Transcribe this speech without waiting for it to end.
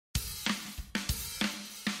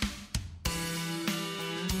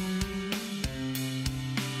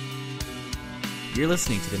You're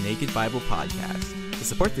listening to the Naked Bible Podcast. To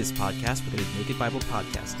support this podcast, visit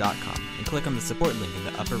nakedbiblepodcast.com and click on the support link in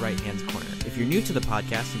the upper right-hand corner. If you're new to the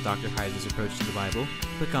podcast and Dr. Heiser's approach to the Bible,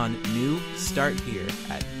 click on New Start Here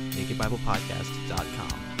at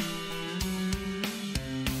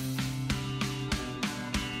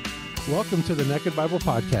nakedbiblepodcast.com. Welcome to the Naked Bible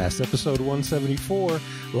Podcast, episode 174,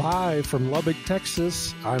 live from Lubbock,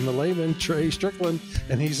 Texas. I'm the layman, Trey Strickland,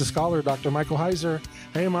 and he's a scholar, Dr. Michael Heiser.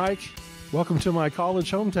 Hey, Mike. Welcome to my college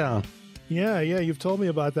hometown. Yeah, you've told me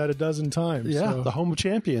about that a dozen times. Yeah, so. The home of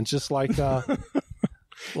champions, just like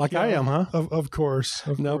like I am, huh? Of course.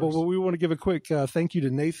 But we want to give a quick thank you to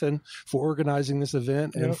Nathan for organizing this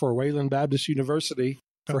event and for Wayland Baptist University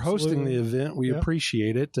for hosting the event. We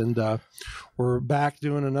appreciate it, and we're back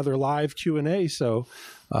doing another live Q&A, so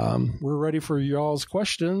we're ready for y'all's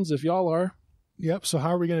questions if y'all are. Yep, so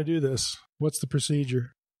how are we going to do this? What's the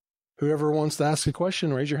procedure? Whoever wants to ask a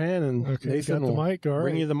question, raise your hand, and Nathan will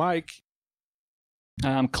bring you the mic.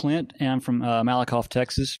 I'm Clint, and I'm from Malakoff,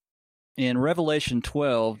 Texas. In Revelation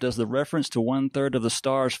 12, does the reference to 1/3 of the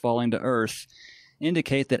stars falling to earth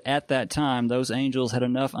indicate that at that time those angels had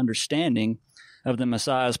enough understanding of the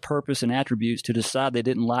Messiah's purpose and attributes to decide they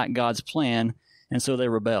didn't like God's plan, and so they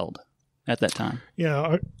rebelled at that time?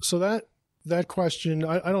 Yeah, so that question,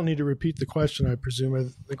 I don't need to repeat the question, I presume. I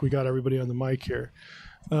think we got everybody on the mic here.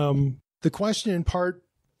 The question in part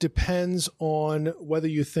depends on whether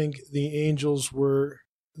you think the angels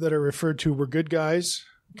that are referred to were good guys,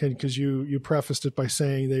 because you prefaced it by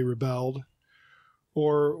saying they rebelled,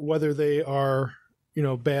 or whether they are,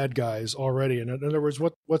 bad guys already. In other words,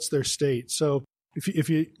 what's their state? So if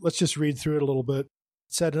you let's just read through it a little bit.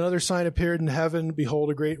 It said, another sign appeared in heaven.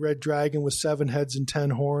 Behold, a great red dragon with 7 heads and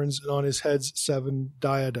 10 horns, and on his heads 7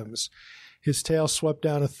 diadems. His tail swept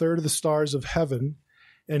down 1/3 of the stars of heaven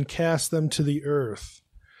and cast them to the earth.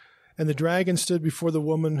 And the dragon stood before the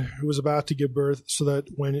woman who was about to give birth, so that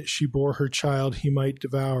when she bore her child, he might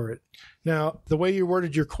devour it. Now, the way you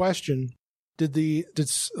worded your question, did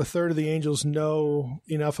 1/3 of the angels know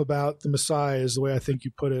enough about the Messiah, is the way I think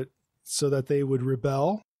you put it, so that they would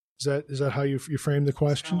rebel? Is that how you framed the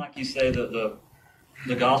question? Kind of like you say, that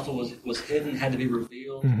the gospel was hidden, had to be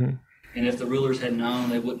revealed, and if the rulers had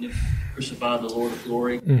known, they wouldn't have crucified the Lord of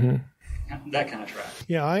glory. That kind of track.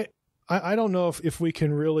 Yeah, I don't know if we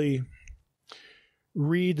can really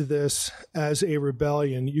read this as a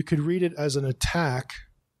rebellion. You could read it as an attack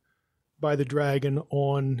by the dragon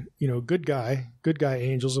on, good guy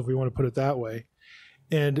angels, if we want to put it that way.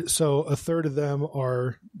 And so 1/3 of them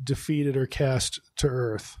are defeated or cast to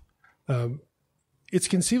earth. It's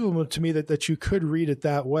conceivable to me that you could read it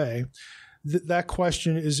that way. That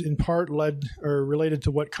question is in part related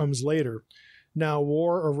to what comes later. Now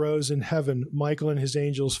war arose in heaven, Michael and his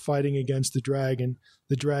angels fighting against the dragon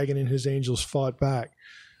and his angels fought back.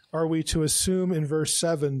 Are we to assume in verse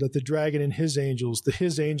 7 that the dragon and his angels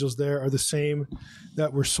there are the same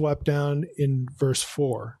that were swept down in verse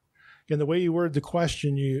 4? Again, the way you word the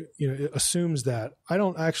question, it assumes that. I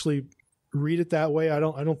don't actually read it that way. I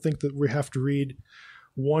don't think that we have to read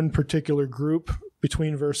one particular group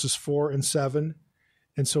between verses 4 and 7.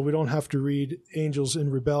 And so we don't have to read angels in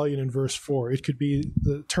rebellion in verse 4. It could be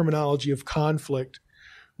the terminology of conflict,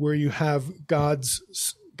 where you have God's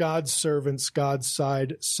servants, God's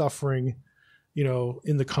side suffering,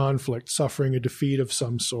 in the conflict, suffering a defeat of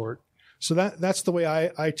some sort. So that's the way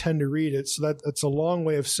I tend to read it. So that's a long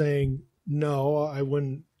way of saying, no, I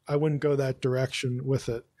wouldn't go that direction with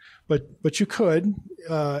it. But you could,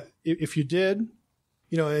 if you did,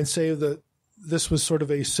 and say that this was sort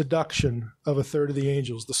of a seduction of 1/3 of the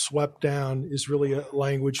angels. The swept down is really a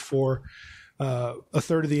language for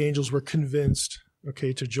 1/3 of the angels were convinced,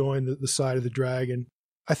 to join the side of the dragon.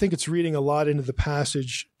 I think it's reading a lot into the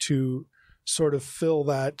passage to sort of fill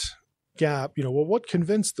that gap. What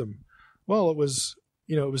convinced them? Well, it was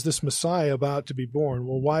this Messiah about to be born.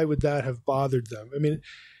 Well, why would that have bothered them? I mean,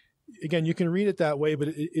 again, you can read it that way, but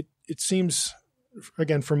it seems,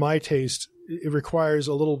 again, for my taste, it requires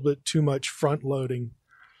a little bit too much front loading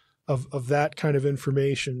of that kind of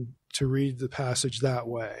information to read the passage that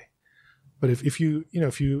way. But if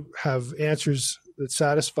you have answers that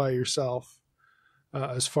satisfy yourself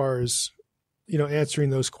as far as answering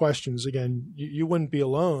those questions, again, you wouldn't be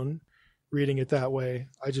alone reading it that way.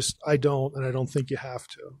 I don't, and I don't think you have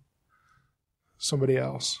to. Somebody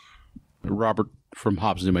else. Robert from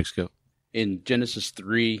Hobbs, New Mexico. In Genesis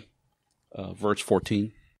 3, verse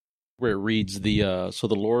 14. Where it reads, so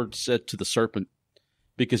the Lord said to the serpent,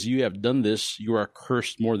 because you have done this, you are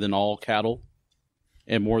cursed more than all cattle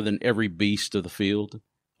and more than every beast of the field.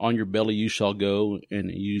 On your belly you shall go, and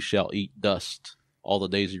you shall eat dust all the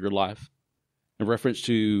days of your life. in reference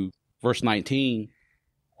to verse 19,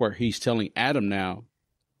 where he's telling Adam now,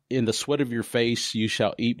 in the sweat of your face you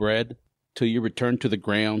shall eat bread till you return to the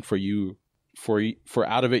ground, for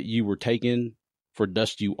out of it you were taken, for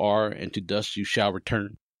dust you are, and to dust you shall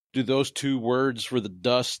return. Do those two words for the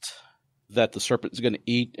dust that the serpent's going to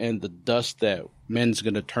eat and the dust that men's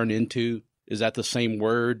going to turn into, is that the same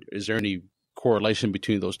word? Is there any correlation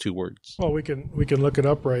between those two words? Well, we can look it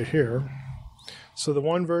up right here. So the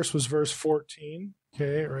one verse was verse 14.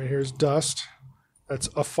 Okay, right here's dust. That's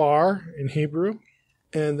afar in Hebrew.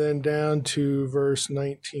 And then down to verse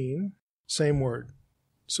 19, same word.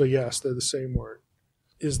 So yes, they're the same word.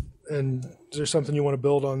 Is there something you want to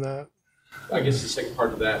build on that? I guess the second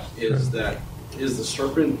part of that is the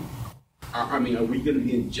serpent, are we going to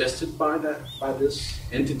be ingested by this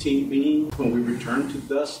entity being when we return to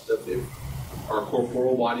dust? If our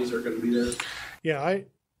corporal bodies are going to be there? Yeah,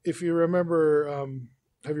 if you remember,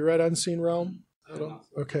 have you read Unseen Realm?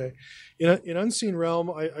 Okay. In Unseen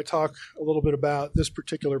Realm, I talk a little bit about this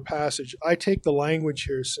particular passage. I take the language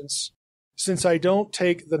here since I don't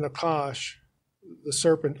take the Nakash, the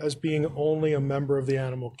serpent, as being only a member of the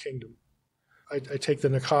animal kingdom. I take the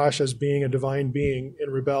Nakash as being a divine being in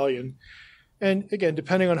rebellion. And again,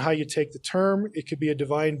 depending on how you take the term, it could be a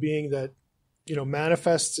divine being that,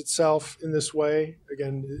 manifests itself in this way.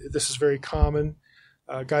 Again, this is very common.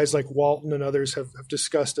 Guys like Walton and others have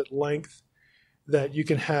discussed at length that you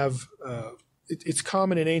can have, it's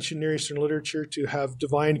common in ancient Near Eastern literature to have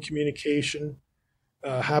divine communication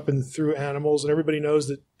happen through animals. And everybody knows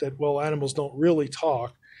that animals don't really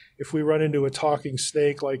talk. If we run into a talking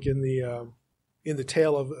snake, like in the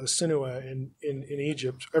tale of Sinua in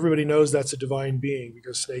Egypt, everybody knows that's a divine being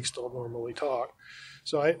because snakes don't normally talk.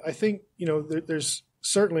 So I think, there's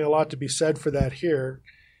certainly a lot to be said for that here.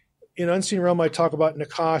 In Unseen Realm, I talk about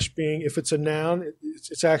Nakash being, if it's a noun,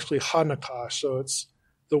 it's actually ha-Nakash, so it's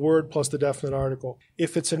the word plus the definite article.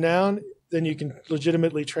 If it's a noun, then you can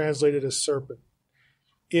legitimately translate it as serpent.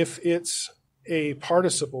 If it's a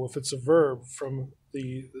participle, if it's a verb from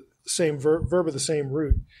the same verb of the same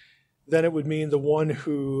root, then it would mean the one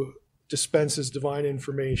who dispenses divine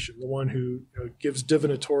information, the one who gives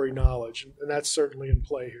divinatory knowledge, and that's certainly in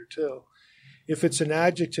play here too. If it's an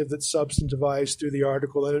adjective that's substantivized through the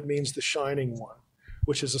article, then it means the shining one,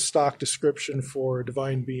 which is a stock description for a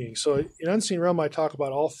divine being. So in Unseen Realm, I talk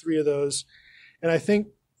about all three of those, and I think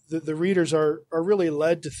that the readers are really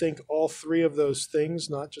led to think all three of those things,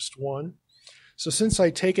 not just one. So since I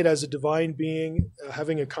take it as a divine being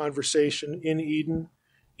having a conversation in Eden,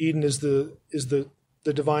 Eden is the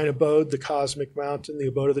divine abode, the cosmic mountain, the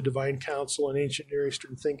abode of the divine council in ancient Near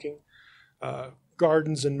Eastern thinking.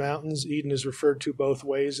 Gardens and mountains, Eden is referred to both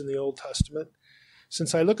ways in the Old Testament.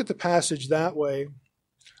 Since I look at the passage that way,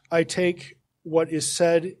 I take what is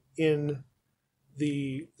said in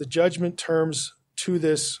the judgment terms to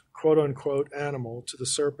this quote-unquote animal, to the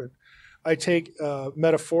serpent. I take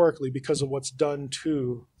metaphorically because of what's done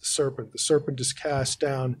to the serpent. The serpent is cast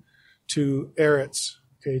down to Eretz,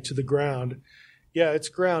 to the ground. Yeah, it's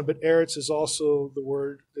ground, but Eretz is also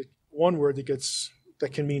one word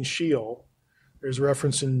that can mean Sheol. There's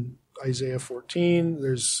reference in Isaiah 14.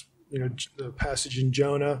 There's the passage in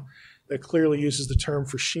Jonah that clearly uses the term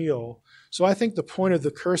for Sheol. So I think the point of the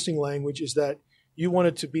cursing language is that you want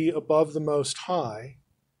it to be above the Most High,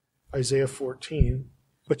 Isaiah 14,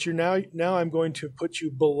 but you're now I'm going to put you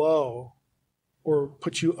below or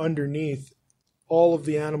put you underneath all of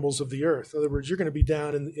the animals of the earth. In other words, you're going to be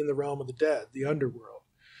down in the realm of the dead, the underworld.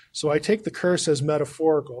 So I take the curse as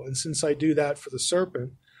metaphorical, and since I do that for the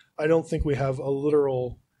serpent, I don't think we have a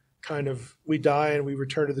literal kind of we die and we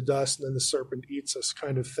return to the dust and then the serpent eats us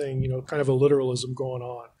kind of thing, kind of a literalism going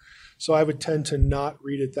on. So I would tend to not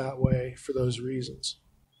read it that way for those reasons.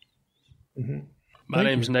 Mm-hmm. My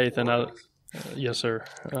name's Nathan. Yes, sir.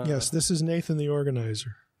 Yes, this is Nathan, the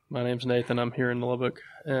organizer. My name's Nathan. I'm here in Lubbock,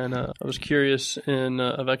 and I was curious, and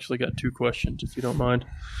I've actually got two questions, if you don't mind.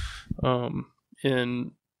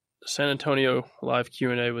 In San Antonio live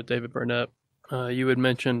Q&A with David Burnett, you had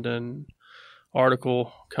mentioned an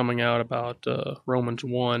article coming out about Romans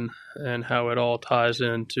 1 and how it all ties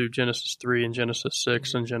into Genesis 3 and Genesis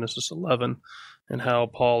 6 and Genesis 11, and how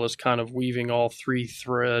Paul is kind of weaving all three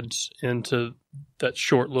threads into that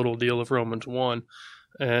short little deal of Romans 1.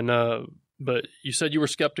 And but you said you were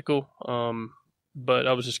skeptical, but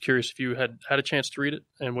I was just curious if you had a chance to read it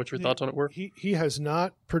and what your thoughts on it were. He has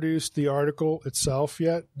not produced the article itself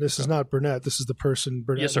yet. This is not Burnett. This is the person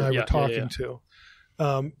Burnett and I were talking to.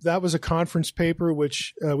 That was a conference paper,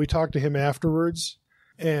 which we talked to him afterwards.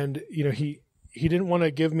 And, he didn't want to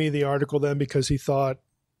give me the article then because he thought,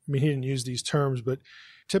 he didn't use these terms, but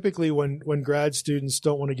typically when grad students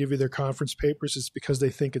don't want to give you their conference papers, it's because they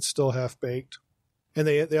think it's still half-baked. And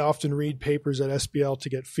they often read papers at SBL to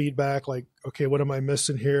get feedback, like, okay, what am I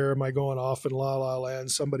missing here? Am I going off in la-la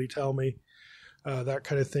land? Somebody tell me, that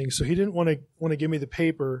kind of thing. So he didn't want to give me the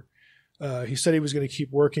paper. He said he was going to keep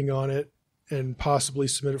working on it and possibly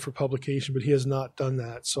submit it for publication, but he has not done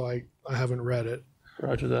that, so I haven't read it.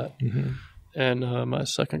 Roger that. Mm-hmm. And my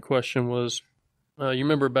second question was, you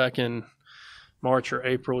remember back in March or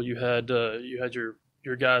April, you had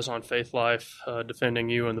your guys on Faith Life defending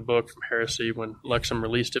you in the book from heresy when Lexham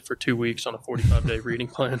released it for 2 weeks on a 45-day reading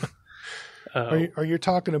plan. Are you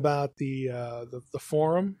talking about the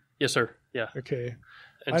forum? Yes, sir. Yeah. Okay.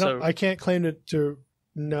 And I can't claim to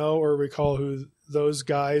know or recall who those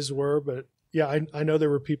guys were, but yeah, I know there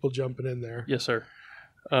were people jumping in there. Yes, sir.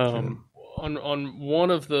 On one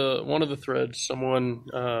of the threads, someone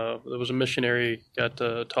there was a missionary got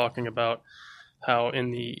talking about how in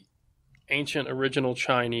the ancient original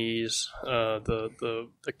Chinese, the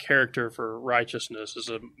character for righteousness is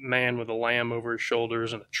a man with a lamb over his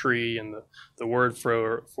shoulders and a tree, and the word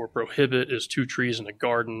for prohibit is two trees in a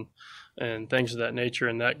garden, and things of that nature,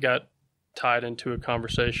 and that got tied into a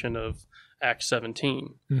conversation of Acts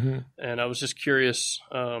 17. Mm-hmm. And I was just curious,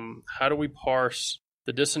 how do we parse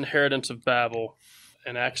the disinheritance of Babel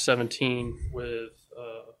in Acts 17 with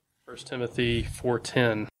 1 Timothy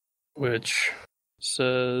 4:10, which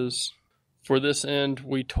says, "For this end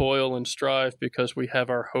we toil and strive, because we have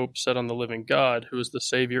our hope set on the living God, who is the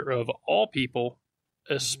Savior of all people,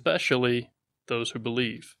 especially those who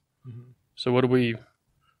believe." Mm-hmm. So what do we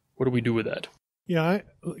do with that? Yeah,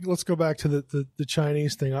 let's go back to the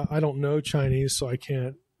Chinese thing. I don't know Chinese, so I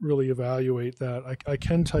can't really evaluate that. I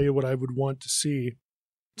can tell you what I would want to see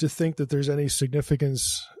to think that there's any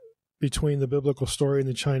significance between the biblical story and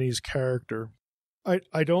the Chinese character.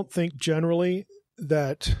 I don't think generally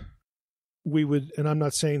that we would, and I'm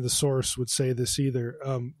not saying the source would say this either,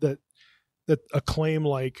 that a claim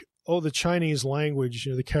like, oh, the Chinese language,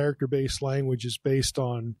 the character-based language is based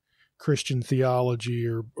on Christian theology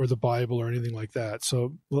or the Bible or anything like that.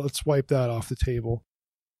 So let's wipe that off the table.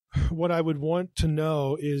 What I would want to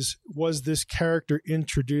know is, was this character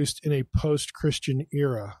introduced in a post-Christian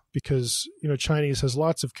era? Because, Chinese has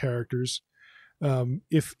lots of characters.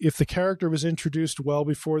 If the character was introduced well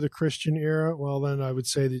before the Christian era, well, then I would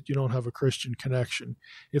say that you don't have a Christian connection.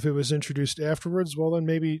 If it was introduced afterwards, well, then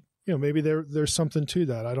maybe there's something to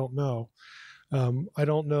that. I don't know. I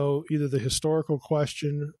don't know either the historical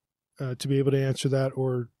question to be able to answer that,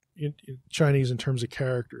 or in Chinese in terms of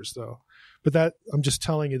characters, though. But that, I'm just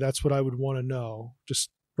telling you, that's what I would want to know, just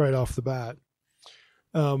right off the bat.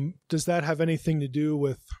 Does that have anything to do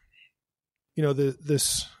with,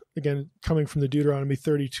 this, again, coming from the Deuteronomy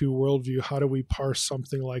 32 worldview? How do we parse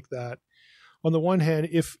something like that? On the one hand,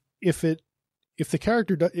 if the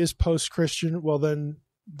character is post-Christian, well, then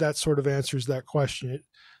that sort of answers that question.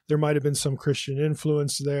 There might have been some Christian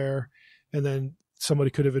influence there, and then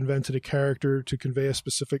somebody could have invented a character to convey a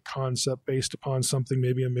specific concept based upon something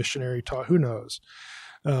maybe a missionary taught. Who knows?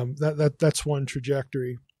 That's one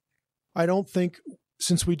trajectory. I don't think,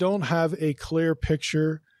 since we don't have a clear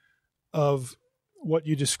picture of what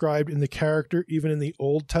you described in the character, even in the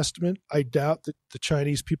Old Testament, I doubt that the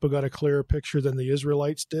Chinese people got a clearer picture than the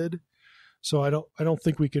Israelites did. So I don't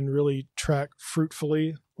think we can really track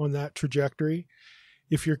fruitfully on that trajectory.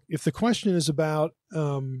 If the question is about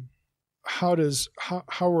how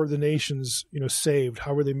are the nations saved?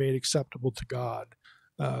 How were they made acceptable to God?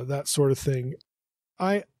 That sort of thing.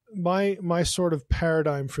 My sort of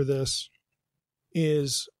paradigm for this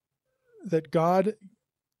is that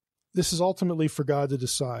this is ultimately for God to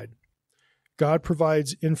decide. God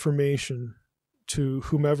provides information to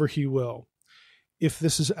whomever He will. If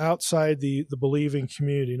this is outside the believing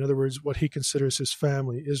community, in other words, what He considers His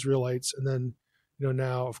family, Israelites, and then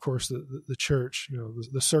now, of course, the church,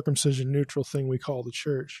 the circumcision neutral thing we call the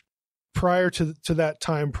church. Prior to that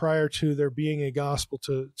time, prior to there being a gospel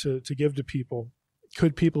to give to people,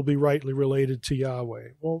 could people be rightly related to Yahweh?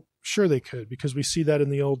 Well, sure they could, because we see that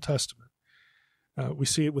in the Old Testament. We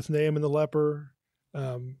see it with Naaman the leper.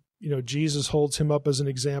 Jesus holds him up as an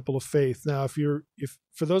example of faith. Now, if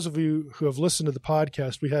for those of you who have listened to the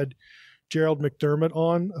podcast, we had Gerald McDermott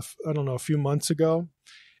on, a few months ago.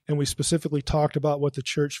 And we specifically talked about what the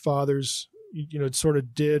church fathers, sort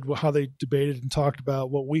of did, how they debated and talked about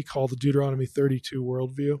what we call the Deuteronomy 32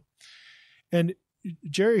 worldview. And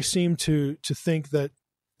Jerry seemed to think that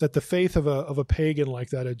the faith of a pagan like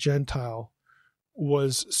that, a Gentile,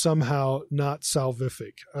 was somehow not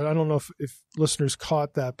salvific. I don't know if listeners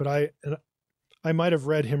caught that, but I might have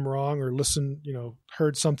read him wrong or listened,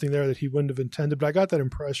 heard something there that he wouldn't have intended, but I got that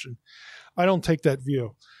impression. I don't take that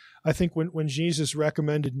view. I think when Jesus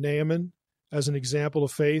recommended Naaman as an example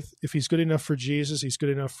of faith, if he's good enough for Jesus, he's good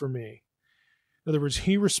enough for me. In other words,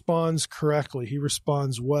 he responds correctly. He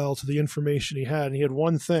responds well to the information he had. And he had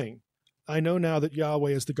one thing. I know now that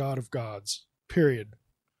Yahweh is the God of gods, period.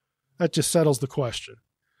 That just settles the question.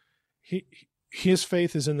 His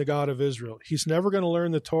faith is in the God of Israel. He's never going to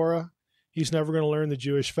learn the Torah. He's never going to learn the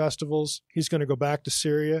Jewish festivals. He's going to go back to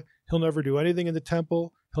Syria. He'll never do anything in the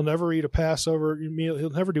temple. He'll never eat a Passover meal. He'll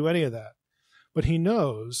never do any of that. But he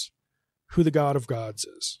knows who the God of gods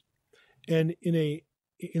is. And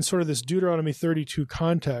in sort of this Deuteronomy 32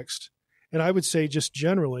 context, and I would say just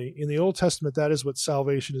generally, in the Old Testament, that is what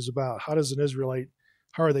salvation is about. How does an Israelite,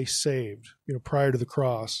 how are they saved, prior to the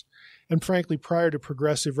cross? And frankly, prior to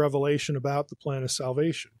progressive revelation about the plan of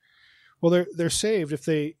salvation. Well, they're saved if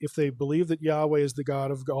they believe that Yahweh is the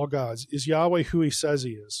God of all gods. Is Yahweh who he says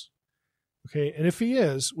he is? Okay, and if he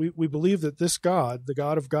is, we believe that this God, the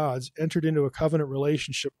God of gods, entered into a covenant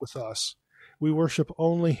relationship with us. We worship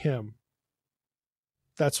only him.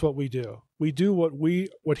 That's what we do. We do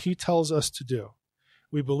what he tells us to do.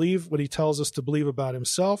 We believe what he tells us to believe about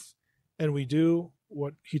himself, and we do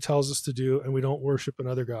what he tells us to do, and we don't worship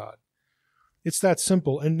another God. It's that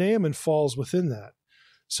simple, and Naaman falls within that.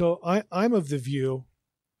 So I'm of the view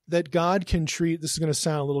that God can treat, this is going to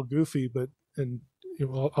sound a little goofy, but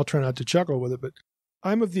I'll try not to chuckle with it, but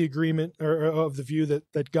I'm of the agreement or of the view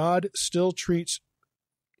that God still treats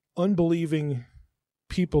unbelieving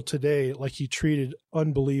people today like he treated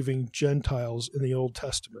unbelieving Gentiles in the Old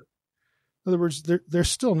Testament. In other words, they're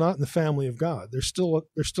still not in the family of God. They're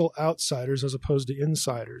still outsiders as opposed to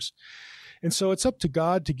insiders. And so it's up to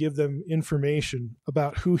God to give them information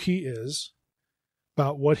about who he is,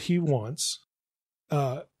 about what he wants,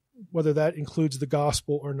 whether that includes the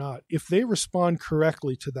gospel or not. If they respond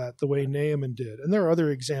correctly to that, the way Naaman did, and there are other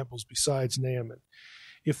examples besides Naaman,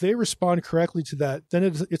 if they respond correctly to that, then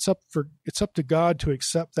it's up to God to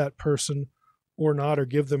accept that person or not, or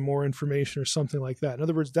give them more information or something like that. In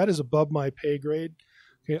other words, that is above my pay grade.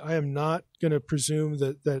 Okay, I am not going to presume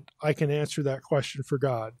that I can answer that question for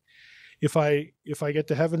God. If I get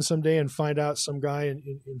to heaven someday and find out some guy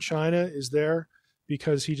in China is there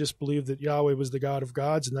because he just believed that Yahweh was the God of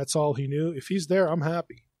gods and that's all he knew, if he's there, I'm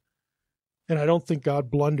happy. And I don't think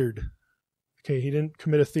God blundered. Okay, he didn't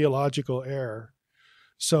commit a theological error.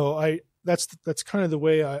 So that's kind of the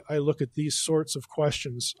way I look at these sorts of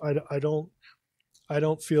questions. I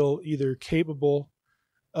don't feel either capable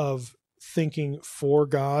of thinking for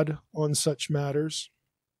God on such matters,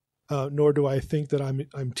 nor do I think that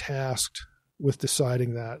I'm tasked with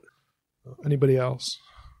deciding that. Anybody else?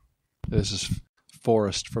 This is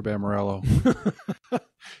Forrest for Bamorello.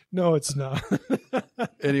 No, it's not.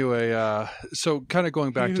 Anyway, so kind of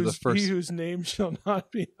going back to the first... He whose name shall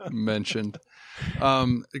not be mentioned.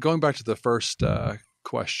 Going back to the first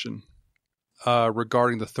question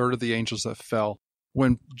regarding the third of the angels that fell.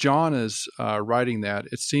 When John is writing that,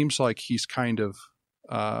 it seems like he's kind of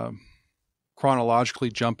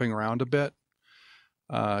chronologically jumping around a bit.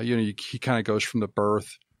 He kind of goes from the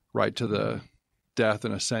birth right to the death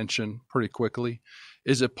and ascension pretty quickly.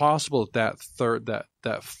 Is it possible that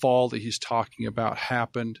fall that he's talking about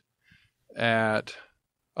happened at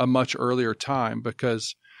a much earlier time?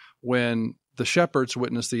 Because when the shepherds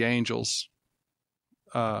witnessed the angels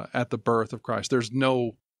at the birth of Christ, there's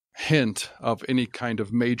no hint of any kind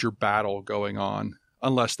of major battle going on,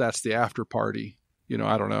 unless that's the after party.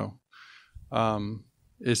 I don't know.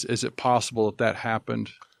 Is it possible that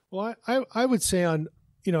happened? Well, I would say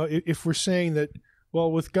if we're saying that, well,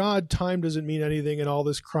 with God, time doesn't mean anything and all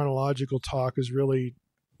this chronological talk is really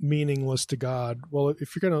meaningless to God. Well,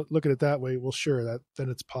 if you're going to look at it that way, well, sure, then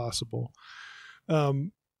it's possible.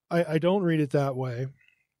 I don't read it that way.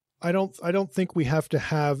 I don't think we have to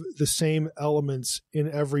have the same elements in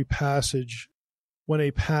every passage when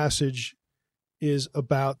a passage is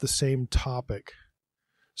about the same topic.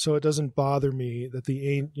 So it doesn't bother me that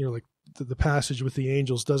the passage with the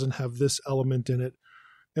angels doesn't have this element in it,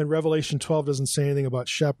 and Revelation 12 doesn't say anything about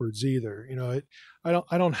shepherds either. I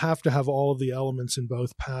don't have to have all of the elements in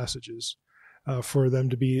both passages for them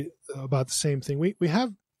to be about the same thing. We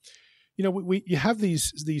have, you have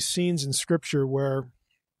these scenes in Scripture where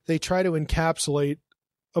they try to encapsulate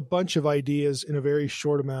a bunch of ideas in a very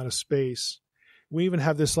short amount of space. We even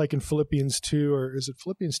have this like in Philippians 2, or is it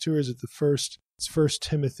Philippians 2 or is it it's 1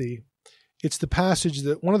 Timothy. It's the passage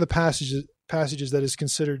one of the passages that is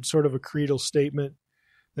considered sort of a creedal statement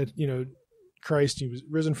that, Christ, he was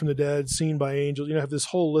risen from the dead, seen by angels, have this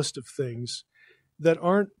whole list of things that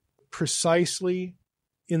aren't precisely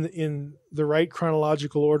in the right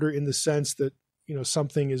chronological order, in the sense that,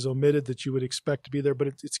 something is omitted that you would expect to be there, but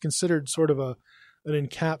it's considered sort of an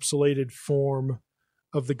encapsulated form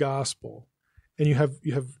of the gospel. And you have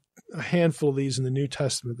a handful of these in the New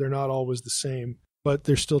Testament. They're not always the same, but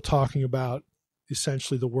they're still talking about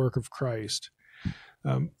essentially the work of Christ.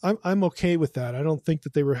 I'm okay with that. I don't think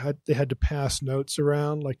that they had to pass notes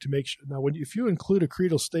around, like, to make sure. Now, if you include a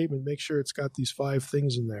creedal statement, make sure it's got these 5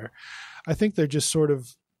 things in there. I think they're just sort of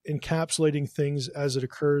encapsulating things as it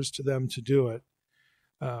occurs to them to do it.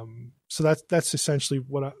 So that's essentially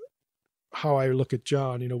how I look at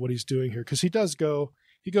John. What he's doing here, because he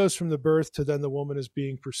goes from the birth to then the woman is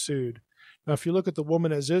being pursued. Now, if you look at the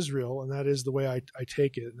woman as Israel, and that is the way I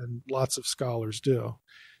take it, and lots of scholars do,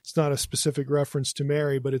 it's not a specific reference to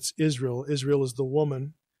Mary, but it's Israel. Israel is the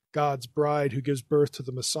woman, God's bride, who gives birth to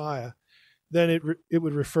the Messiah. Then it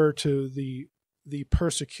would refer to the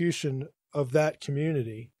persecution of that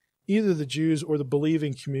community, either the Jews or the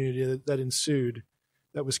believing community that ensued,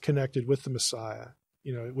 that was connected with the Messiah,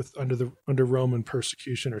 under Roman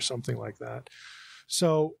persecution or something like that.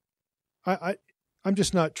 So I'm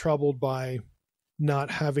just not troubled by not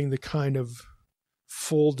having the kind of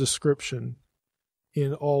full description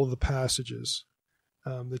in all of the passages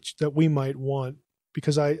that we might want,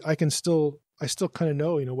 because I still kind of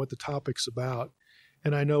know, what the topic's about,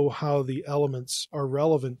 and I know how the elements are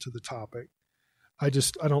relevant to the topic. I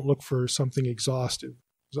don't look for something exhaustive.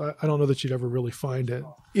 I don't know that you'd ever really find it.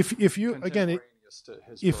 If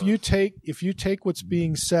you take what's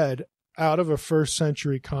being said out of a first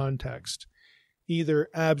century context, either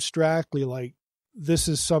abstractly, like this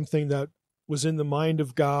is something that was in the mind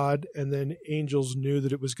of God, and then angels knew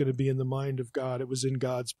that it was going to be in the mind of God. It was in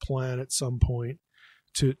God's plan at some point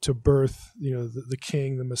to birth, the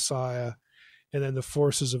King, the Messiah, and then the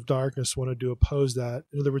forces of darkness wanted to oppose that.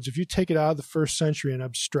 In other words, if you take it out of the first century and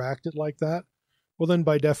abstract it like that, well, then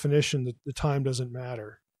by definition, the time doesn't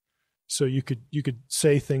matter. So you could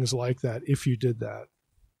say things like that if you did that.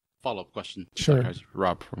 Follow-up question. Sure.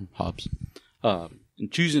 Rob from Hobbs. In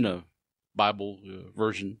choosing a Bible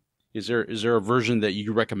version, is there a version that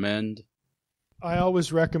you recommend? I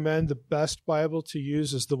always recommend the best Bible to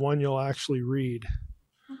use is the one you'll actually read.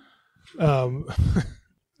 Okay,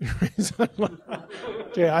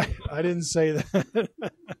 I didn't say that.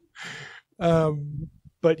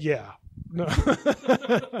 But yeah. No.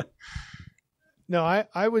 No, I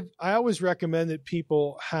always recommend that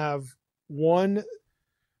people have one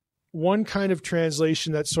kind of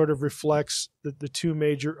translation that sort of reflects the 2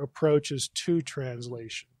 major approaches to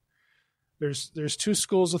translation. There's 2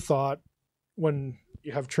 schools of thought when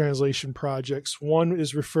you have translation projects. One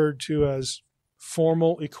is referred to as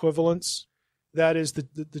formal equivalence. That is,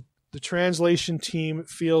 the translation team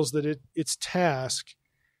feels that its task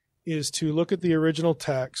is to look at the original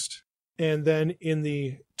text and then in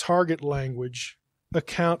the target language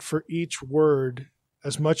account for each word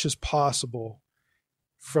as much as possible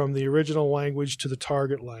from the original language to the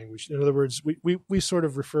target language. In other words, we sort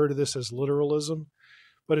of refer to this as literalism,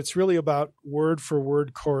 but it's really about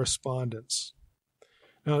word-for-word correspondence.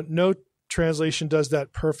 Now, no translation does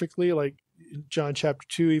that perfectly, like in John chapter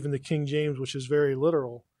 2, even the King James, which is very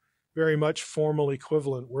literal, very much formal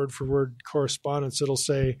equivalent, word-for-word correspondence. It'll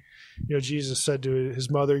say, Jesus said to his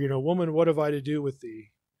mother, woman, what have I to do with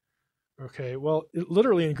thee? Okay, well,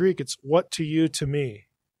 literally in Greek, it's what to you, to me.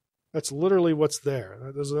 That's literally what's there.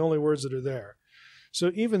 Those are the only words that are there.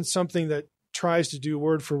 So even something that tries to do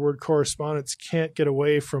word-for-word correspondence can't get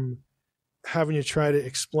away from having you try to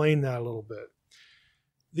explain that a little bit.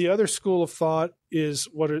 The other school of thought is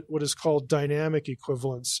what is called dynamic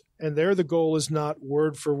equivalence, and there the goal is not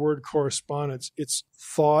word-for-word correspondence, it's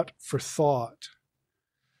thought for thought.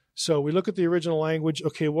 So we look at the original language,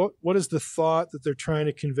 okay, what is the thought that they're trying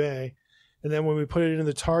to convey? And then when we put it in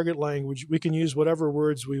the target language, we can use whatever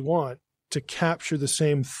words we want to capture the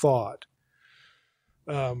same thought.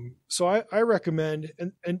 So I recommend,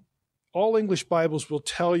 and all English Bibles will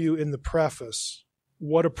tell you in the preface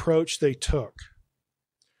what approach they took.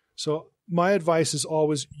 So my advice is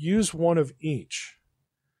always use one of each,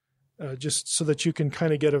 just so that you can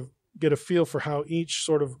kind of get a feel for how each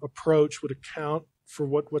sort of approach would account for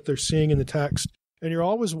what they're seeing in the text. And you're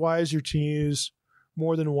always wiser to use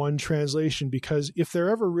more than one translation, because if there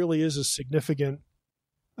ever really is a significant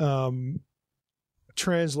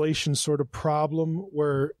translation sort of problem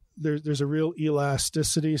where there's a real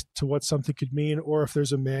elasticity to what something could mean, or if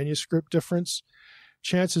there's a manuscript difference,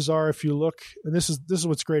 chances are, if you look, and this is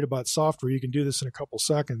what's great about software, you can do this in a couple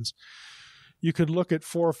seconds. You could look at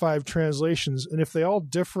 4 or 5 translations, and if they all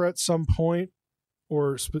differ at some point,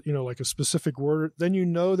 or like a specific word, then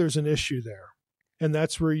there's an issue there. And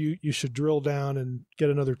that's where you should drill down and get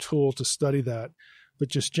another tool to study that. But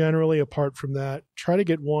just generally, apart from that, try to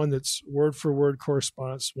get one that's word for word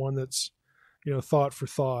correspondence, one that's, thought for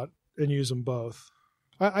thought, and use them both.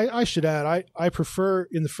 I should add, I prefer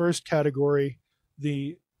in the first category,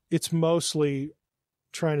 it's mostly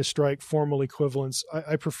trying to strike formal equivalence.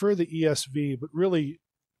 I prefer the ESV, but really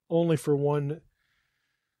only for one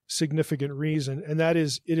significant reason, and that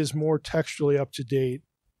is it is more textually up to date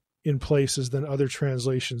in places than other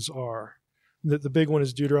translations are. The big one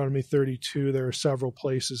is Deuteronomy 32. There are several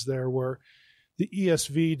places there where the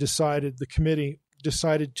ESV the committee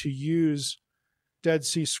decided to use Dead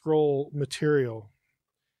Sea Scroll material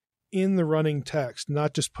in the running text,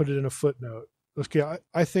 not just put it in a footnote. Okay,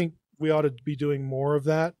 I think we ought to be doing more of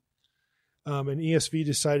that. And ESV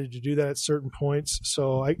decided to do that at certain points.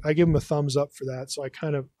 So I give them a thumbs up for that. So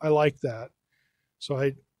I like that. So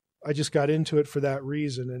I just got into it for that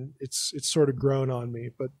reason, and it's sort of grown on me.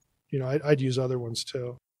 But I'd use other ones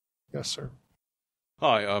too. Yes, sir.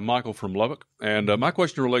 Hi, Michael from Lubbock, and my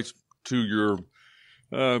question relates to your.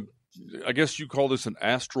 I guess you call this an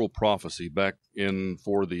astral prophecy back in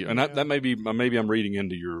for the, and that maybe I'm reading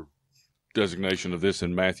into your designation of this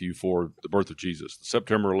in Matthew for the birth of Jesus,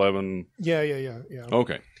 September 11. Yeah.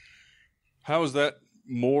 Okay. How is that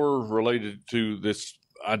more related to this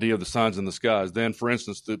idea of the signs in the skies than, for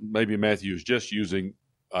instance, that maybe Matthew is just using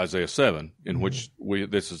Isaiah 7, in which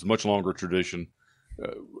this is a much longer tradition.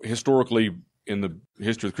 Historically, in the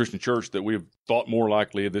history of the Christian church, that we have thought more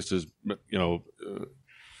likely this is,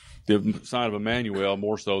 the sign of Emmanuel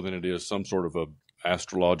more so than it is some sort of a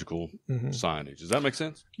astrological signage. Does that make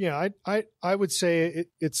sense? Yeah, I would say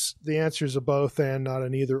it's the answer is a both and, not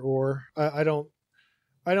an either or. I don't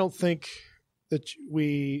think that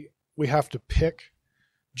we have to pick.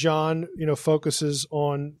 John, focuses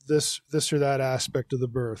on this or that aspect of the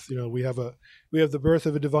birth. We have the birth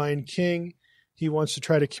of a divine king. He wants to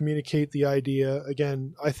try to communicate the idea,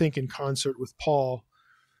 again, I think in concert with Paul,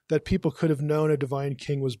 that people could have known a divine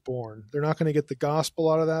king was born. They're not going to get the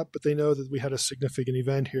gospel out of that, but they know that we had a significant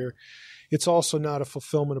event here. It's also not a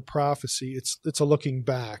fulfillment of prophecy. It's a looking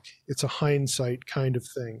back. It's a hindsight kind of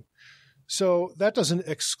thing. So that doesn't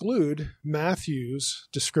exclude Matthew's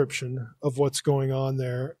description of what's going on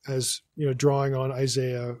there as, drawing on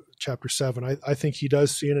Isaiah chapter 7. I think he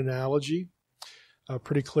does see an analogy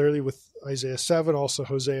pretty clearly with Isaiah 7, also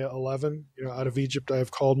Hosea 11, out of Egypt I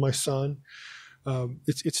have called my son.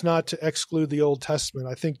 It's not to exclude the Old Testament.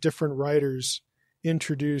 I think different writers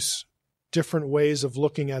introduce different ways of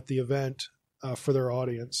looking at the event for their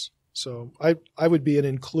audience. So I would be an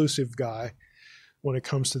inclusive guy when it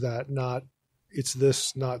comes to that, not it's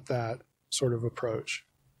this, not that sort of approach.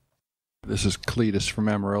 This is Cletus from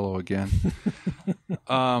Amarillo again.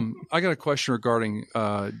 I got a question regarding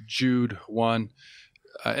Jude 1,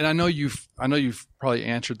 and I know you've probably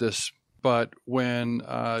answered this. But when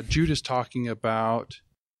Jude is talking about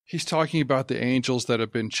the angels that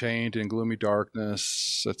have been chained in gloomy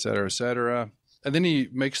darkness, et cetera, and then he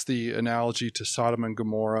makes the analogy to Sodom and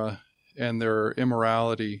Gomorrah and their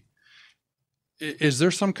immorality. Is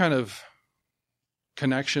there some kind of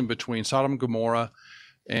connection between Sodom and Gomorrah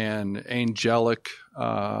and angelic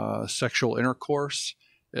sexual intercourse?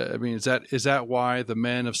 I mean, is that why the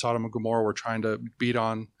men of Sodom and Gomorrah were trying to beat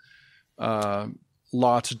on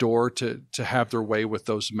Lot's door to have their way with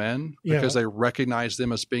those men because they recognize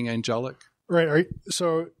them as being angelic? Right.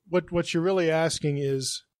 So what you're really asking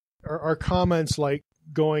is, are comments like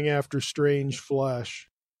going after strange flesh,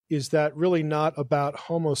 is that really not about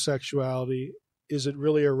homosexuality? Is it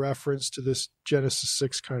really a reference to this Genesis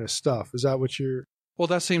 6 kind of stuff? Is that what you're... Well,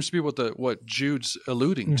 that seems to be what Jude's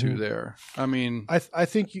alluding to there. I mean... I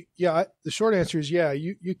think, the short answer is,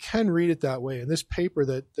 you can read it that way. And this paper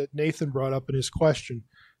that Nathan brought up in his question,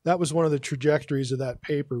 that was one of the trajectories of that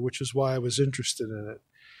paper, which is why I was interested in it.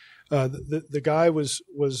 The guy was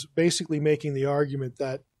basically making the argument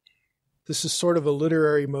that this is sort of a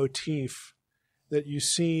literary motif that you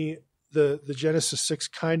see the Genesis 6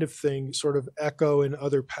 kind of thing sort of echo in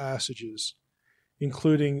other passages,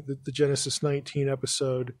 including the Genesis 19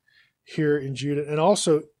 episode here in Jude. And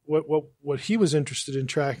also what he was interested in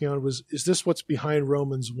tracking on was, is this what's behind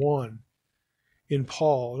Romans 1 in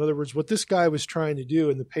Paul? In other words, what this guy was trying to do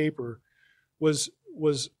in the paper was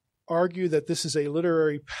argue that this is a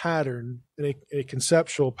literary pattern and a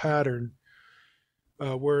conceptual pattern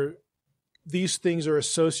where these things are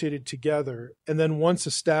associated together. And then once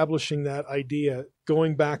establishing that idea,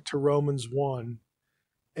 going back to Romans 1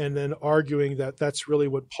 and then arguing that that's really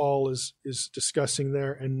what Paul is discussing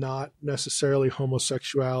there and not necessarily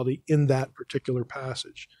homosexuality in that particular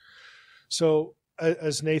passage. So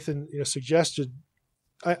as Nathan suggested,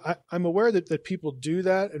 I'm aware that people do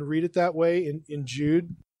that and read it that way in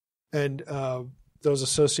Jude and those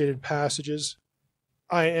associated passages.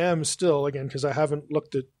 I am still, again, because I haven't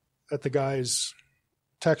looked at the guy's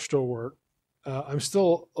textual work, I'm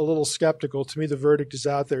still a little skeptical. To me, the verdict is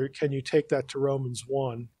out there. Can you take that to Romans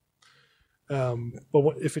 1?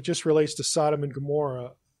 But if it just relates to Sodom and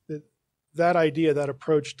Gomorrah, that idea, that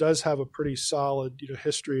approach does have a pretty solid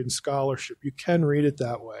history and scholarship. You can read it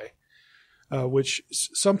that way, which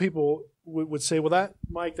some people would say, well,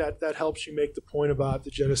 that helps you make the point about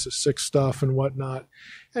the Genesis 6 stuff and whatnot.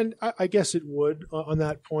 And I guess it would on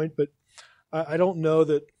that point, but I don't know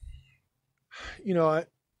that,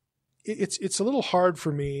 it's a little hard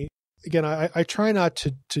for me. Again, I try not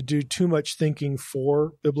to do too much thinking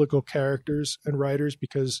for biblical characters and writers,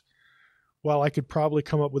 because while I could probably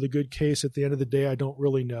come up with a good case, at the end of the day, I don't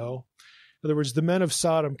really know. In other words, the men of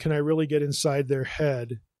Sodom, can I really get inside their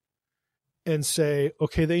head and say,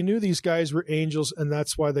 okay, they knew these guys were angels and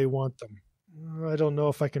that's why they want them? I don't know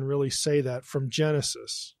if I can really say that from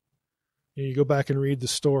Genesis. You go back and read the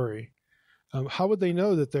story. How would they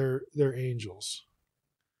know that they're angels?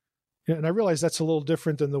 And I realize that's a little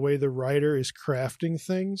different than the way the writer is crafting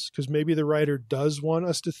things, because maybe the writer does want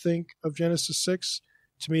us to think of Genesis 6.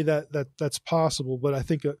 To me, that's possible, but I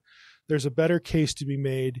think there's a better case to be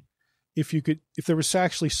made if there was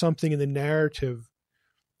actually something in the narrative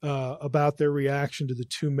about their reaction to the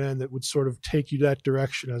two men that would sort of take you that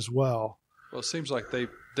direction as well. Well, it seems like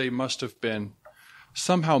they must have been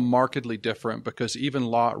somehow markedly different, because even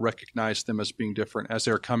Lot recognized them as being different as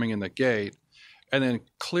they were coming in the gate. And then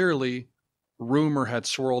clearly rumor had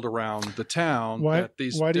swirled around the town that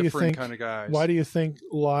these different kind of guys. Why do you think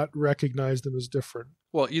Lot recognized them as different?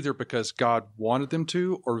 Well, either because God wanted them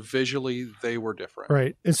to, or visually they were different.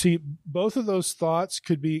 Right. And see, both of those thoughts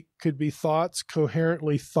could be thoughts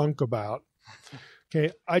coherently thunk about.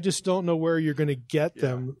 Okay. I just don't know where you're going to get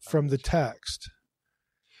them from the text.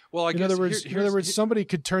 Well, I guess in other words, somebody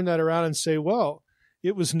could turn that around and say, well,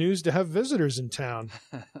 it was news to have visitors in town.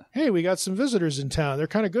 Hey, we got some visitors in town. They're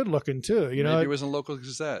kind of good looking too. Maybe it was in Local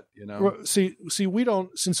Gazette. Well, see,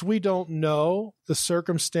 since we don't know the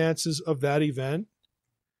circumstances of that event,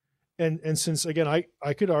 and since again,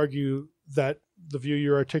 I could argue that the view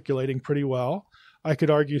you're articulating pretty well, I could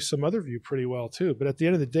argue some other view pretty well too. But at the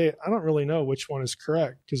end of the day, I don't really know which one is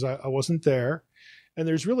correct, because I wasn't there, and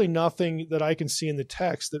there's really nothing that I can see in the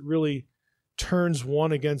text that really turns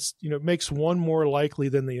one against, makes one more likely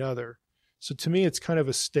than the other. So to me, it's kind of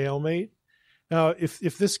a stalemate. Now, if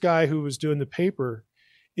this guy who was doing the paper,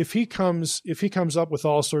 if he comes up with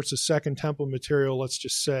all sorts of Second Temple material, let's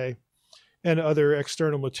just say, and other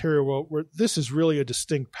external material where this is really a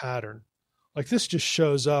distinct pattern, like this just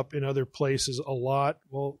shows up in other places a lot.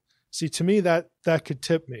 Well, see, to me, that could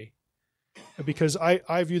tip me, because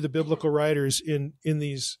I view the biblical writers in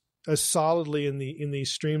these as solidly in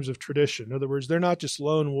these streams of tradition. In other words, they're not just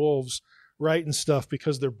lone wolves writing stuff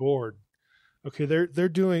because they're bored. Okay,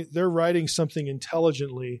 they're writing something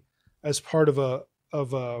intelligently as part of a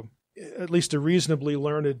at least a reasonably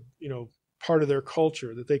learned part of their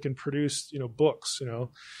culture, that they can produce books.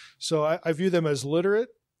 So I view them as literate.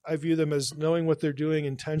 I view them as knowing what they're doing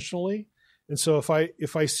intentionally. And so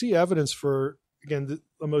if I see evidence for, again,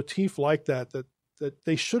 a motif like that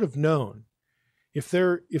they should have known. If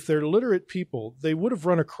they're literate people, they would have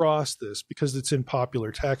run across this because it's in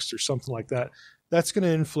popular text or something like that. That's going to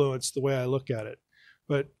influence the way I look at it.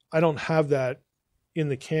 But I don't have that in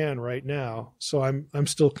the can right now, so I'm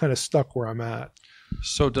still kind of stuck where I'm at.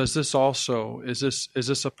 So does this also, is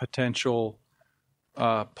this a potential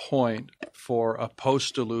point for a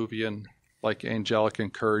post-diluvian, like angelic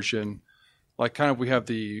incursion? Like kind of we have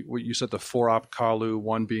what you said, the four apkalu,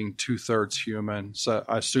 one being 2/3 human. So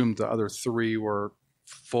I assume the other three were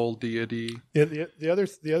full deity. Yeah, the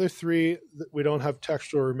other three, we don't have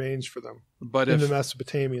textual remains for them. But in the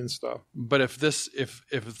Mesopotamian stuff. But if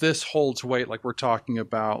this holds weight, like we're talking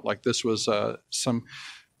about, like this was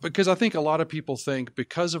because I think a lot of people think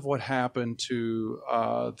because of what happened to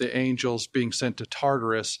the angels being sent to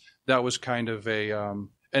Tartarus, that was kind of an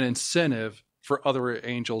incentive for other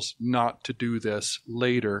angels not to do this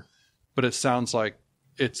later. But it sounds like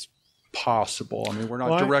it's possible. I mean, we're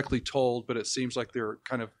not directly told, but it seems like they're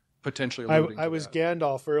kind of potentially alluding to I was that.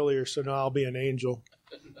 Gandalf earlier, so now I'll be an angel.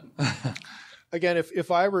 Again,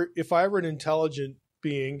 if I were an intelligent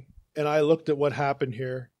being and I looked at what happened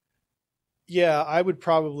here, yeah, I would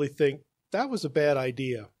probably think that was a bad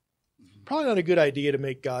idea. probably not a good idea to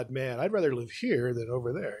make God mad. I'd rather live here than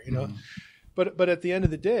over there, you know. But at the end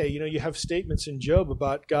of the day, you know, you have statements in Job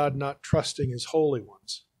about God not trusting his holy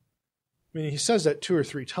ones. I mean, he says that 2 or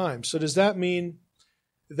 3 times. So does that mean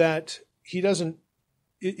that he doesn't?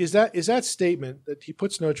 Is that statement that he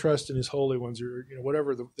puts no trust in his holy ones, or you know,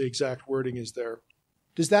 whatever the exact wording is there?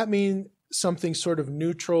 Does that mean something sort of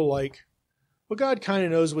neutral, like, well, God kind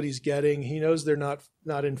of knows what he's getting. He knows they're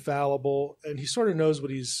not infallible, and he sort of knows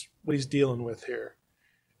what he's dealing with here.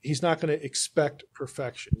 He's not going to expect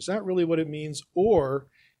perfection. Is that really what it means? Or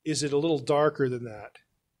is it a little darker than that?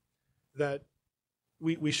 That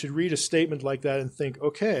we should read a statement like that and think,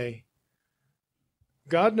 okay,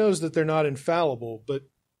 God knows that they're not infallible, but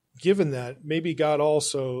given that, maybe God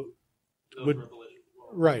also would,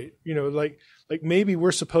 right, you know, like maybe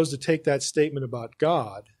we're supposed to take that statement about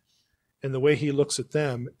God and the way he looks at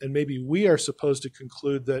them, and maybe we are supposed to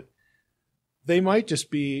conclude that they might just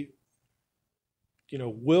be, you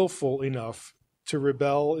know, willful enough to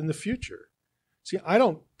rebel in the future. See, I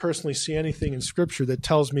don't personally see anything in Scripture that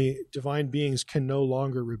tells me divine beings can no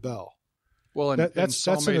longer rebel. Well, that's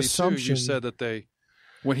an assumption. You said that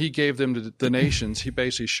when he gave them to the nations, he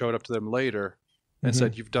basically showed up to them later and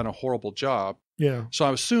said, "You've done a horrible job." Yeah. So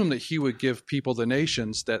I assume that he would give people the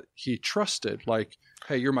nations that he trusted, like,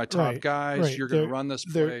 "Hey, you're my top guys. Right. You're going to run this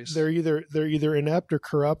place." They're either inept or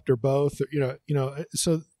corrupt or both. You know.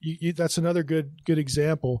 So that's another good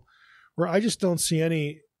example where I just don't see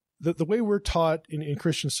any. The way we're taught in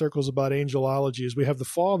Christian circles about angelology is we have the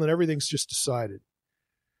fall and then everything's just decided.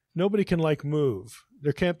 Nobody can move.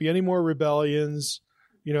 There can't be any more rebellions.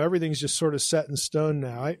 You know, everything's just sort of set in stone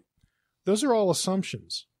now. Those are all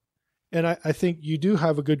assumptions. And I think you do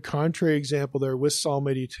have a good contrary example there with Psalm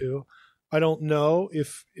 82. I don't know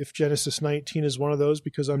if Genesis 19 is one of those,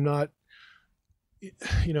 because I'm not,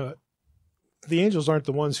 you know, the angels aren't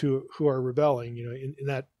the ones who are rebelling, you know, in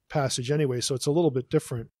that passage anyway. So it's a little bit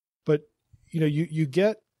different. But, you know, you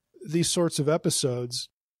get these sorts of episodes,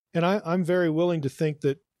 and I'm very willing to think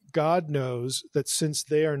that God knows that since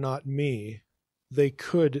they are not me, they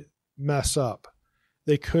could mess up.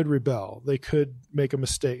 They could rebel. They could make a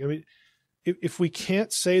mistake. I mean, if we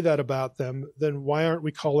can't say that about them, then why aren't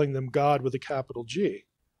we calling them God with a capital G?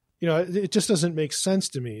 You know, it just doesn't make sense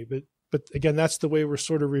to me. But again, that's the way we're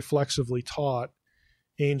sort of reflexively taught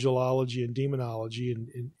angelology and demonology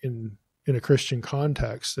in a Christian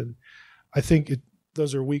context. And I think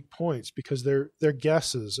those are weak points, because they're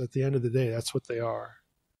guesses at the end of the day. That's what they are.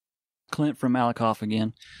 Clint from Malakoff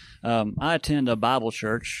again. I attend a Bible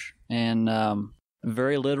church, and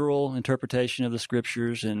very literal interpretation of the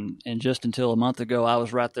scriptures. And just until a month ago, I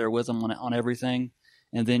was right there with them on everything.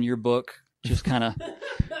 And then your book just kind of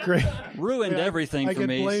ruined everything for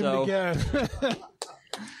me. So, again.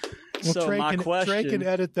 So my question, Trey can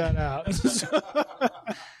edit that out.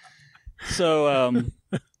 So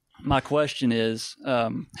my question is,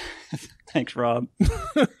 thanks, Rob.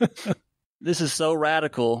 This is so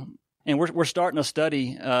radical. And we're starting a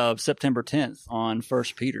study September 10th on 1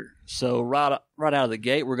 Peter. So right out of the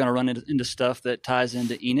gate, we're going to run into stuff that ties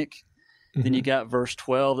into Enoch. Mm-hmm. Then you got verse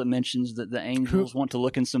 12 that mentions that the angels want to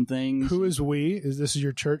look in some things. Who is we? This is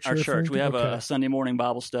your church? Our church. We have a Sunday morning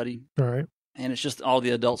Bible study. All right. And it's just all the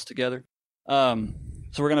adults together. So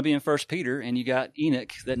we're going to be in 1 Peter, and you got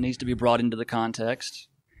Enoch that needs to be brought into the context.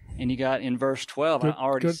 And you got in verse 12, I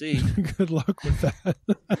already see. Good luck with that.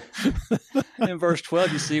 In verse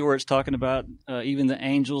 12, you see where it's talking about even the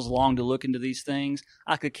angels long to look into these things.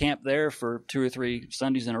 I could camp there for 2 or 3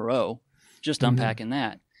 Sundays in a row, just unpacking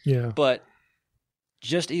that. Yeah. But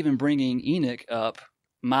just even bringing Enoch up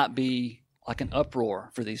might be like an uproar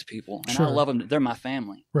for these people. And I love them. They're my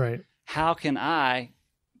family. Right. How can I,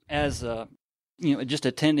 as just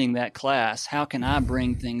attending that class, how can I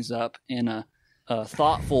bring things up in a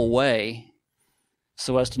thoughtful way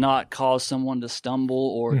so as to not cause someone to stumble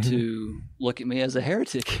or to look at me as a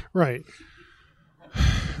heretic? Right.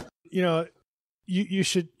 You know, you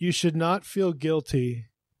should not feel guilty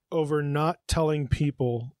over not telling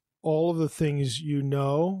people all of the things you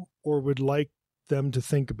know or would like them to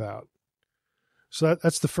think about. So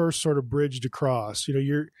that's the first sort of bridge to cross. You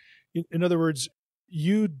know, in other words,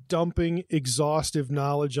 you dumping exhaustive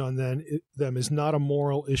knowledge on them is not a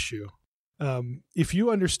moral issue. If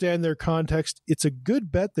you understand their context, it's a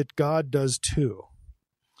good bet that God does too.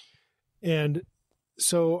 And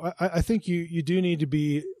so I think you do need to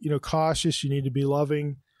be, cautious. You need to be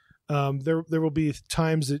loving. There will be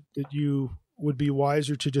times that you would be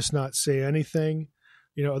wiser to just not say anything.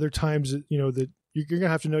 Other times that, that you're going to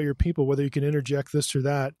have to know your people, whether you can interject this or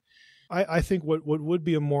that. I think what would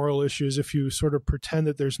be a moral issue is if you sort of pretend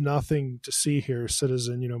that there's nothing to see here,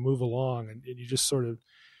 citizen, move along, and you just sort of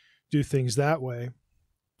do things that way.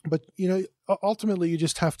 But, ultimately you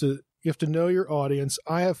have to know your audience.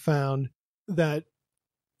 I have found that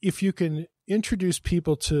if you can introduce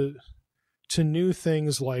people to new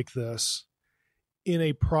things like this in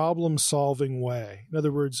a problem-solving way, in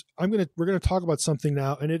other words, we're going to talk about something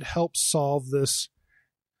now, and it helps solve this,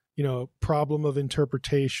 problem of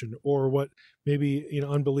interpretation, or what maybe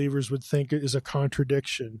unbelievers would think is a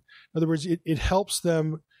contradiction. In other words, it helps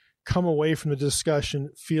them come away from the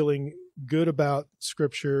discussion feeling good about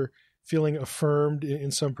Scripture, feeling affirmed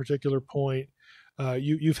in some particular point.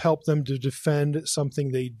 You've helped them to defend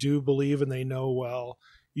something they do believe and they know well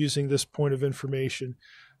using this point of information.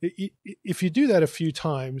 If you do that a few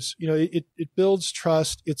times, it builds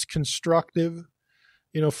trust. It's constructive,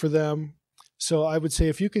 for them. So I would say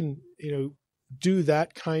if you can, do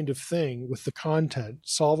that kind of thing with the content,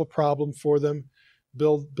 solve a problem for them,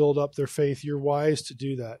 build up their faith, you're wise to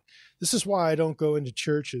do that. This is why I don't go into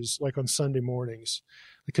churches like on Sunday mornings,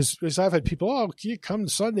 because I've had people, you come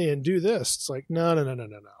Sunday and do this. It's like, no,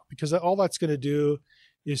 because all that's going to do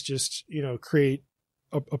is just, create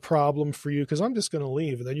a problem for you, because I'm just going to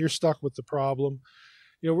leave, and then you're stuck with the problem.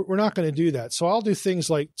 We're not going to do that. So I'll do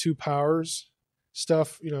things like two powers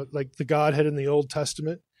stuff, like the Godhead in the Old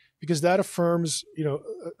Testament, because that affirms,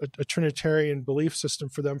 a Trinitarian belief system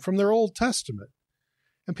for them from their Old Testament.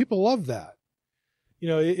 And people love that.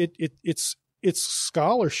 It's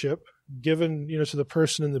scholarship given, to the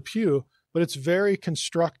person in the pew, but it's very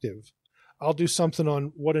constructive. I'll do something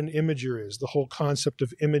on what an imager is, the whole concept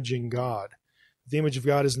of imaging God. The image of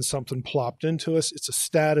God isn't something plopped into us. It's a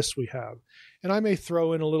status we have. And I may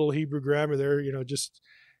throw in a little Hebrew grammar there, just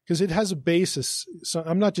because it has a basis. So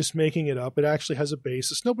I'm not just making it up. It actually has a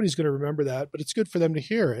basis. Nobody's going to remember that, but it's good for them to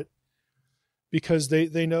hear it, because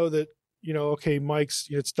they know that, okay,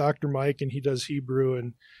 it's Dr. Mike and he does Hebrew,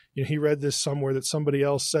 and he read this somewhere that somebody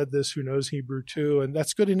else said this who knows Hebrew too, and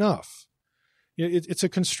that's good enough. It's a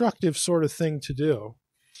constructive sort of thing to do,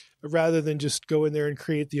 rather than just go in there and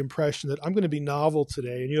create the impression that I'm going to be novel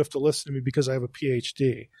today and you have to listen to me because I have a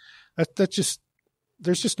PhD.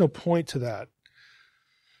 There's just no point to that.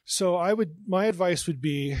 So my advice would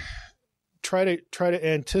be try to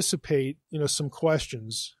anticipate, some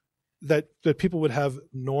questions that people would have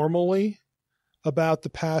normally about the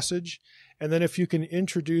passage. And then if you can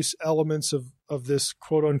introduce elements of this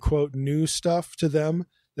quote unquote new stuff to them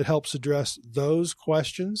that helps address those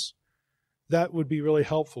questions, that would be really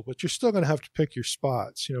helpful. But you're still going to have to pick your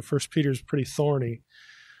spots. 1 Peter is pretty thorny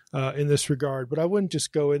in this regard, but I wouldn't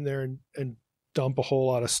just go in there and dump a whole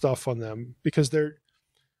lot of stuff on them, because there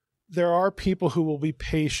are people who will be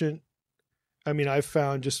patient. I mean, I've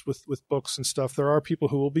found just with books and stuff, there are people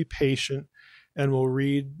who will be patient and will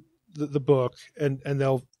read the book and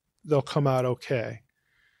they'll come out okay.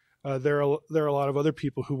 There are a lot of other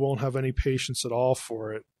people who won't have any patience at all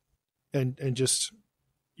for it, and just,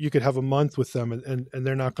 you could have a month with them and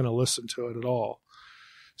they're not going to listen to it at all.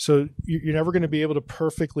 So you're never going to be able to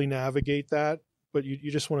perfectly navigate that, but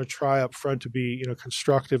you just want to try up front to be,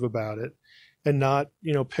 constructive about it, and not,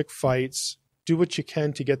 pick fights. Do what you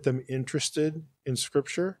can to get them interested in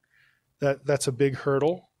Scripture. That's a big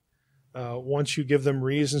hurdle. Once you give them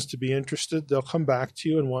reasons to be interested, they'll come back to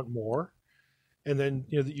you and want more. And then,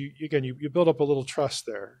 you build up a little trust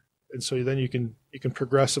there. And so then you can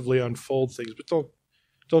progressively unfold things, but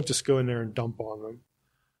don't just go in there and dump on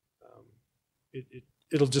them.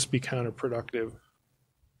 It'll just be counterproductive.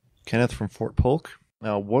 Kenneth from Fort Polk.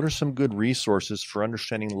 Now, what are some good resources for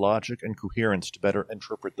understanding logic and coherence to better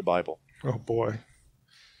interpret the Bible? Oh, boy.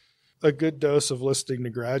 A good dose of listening to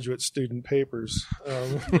graduate student papers.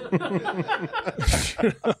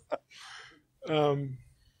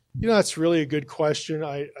 That's really a good question.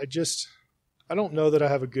 I don't know that I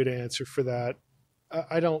have a good answer for that.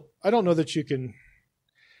 I don't know that you can.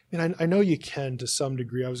 I know you can to some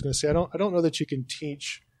degree. I was going to say I don't know that you can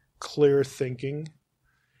teach clear thinking.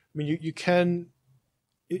 I mean, you can.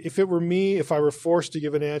 If it were me, if I were forced to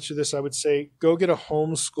give an answer to this, I would say go get a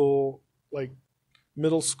homeschool, like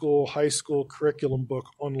middle school, high school curriculum book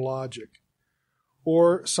on logic,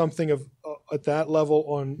 or something at that level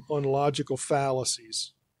on logical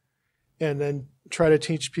fallacies, and then try to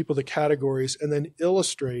teach people the categories, and then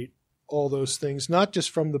illustrate all those things, not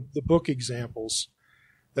just from the book examples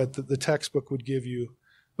that the textbook would give you,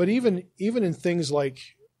 but even in things like,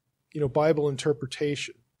 Bible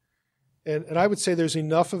interpretation. And I would say there's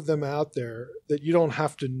enough of them out there that you don't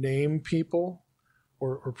have to name people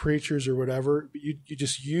or preachers or whatever, but you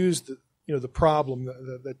just use the problem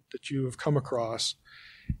that you have come across,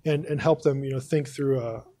 and help them, think through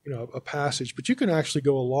a passage. But you can actually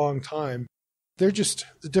go a long time. They're just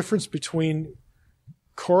the difference between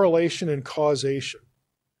correlation and causation.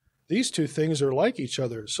 These two things are like each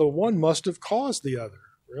other, so one must have caused the other.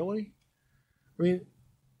 Really? I mean,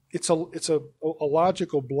 it's a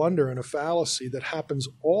logical blunder and a fallacy that happens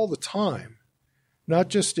all the time, not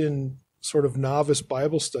just in sort of novice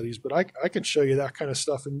Bible studies, but I can show you that kind of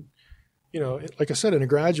stuff in, like I said, in a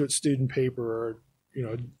graduate student paper or,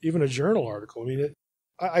 even a journal article. I mean,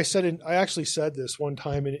 I actually said this one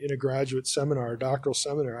time in a graduate seminar, a doctoral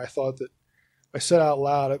seminar. I thought that I said out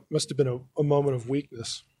loud, it must have been a moment of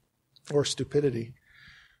weakness or stupidity,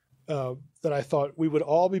 that I thought we would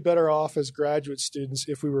all be better off as graduate students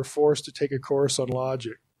if we were forced to take a course on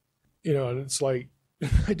logic. And it's like,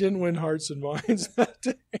 I didn't win hearts and minds that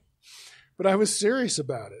day, but I was serious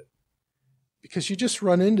about it because you just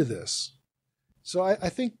run into this. So I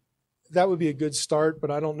think that would be a good start, but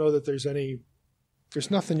I don't know that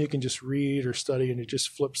there's nothing you can just read or study and it just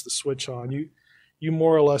flips the switch on. You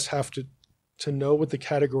more or less have to know what the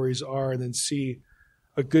categories are and then see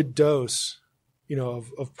a good dose,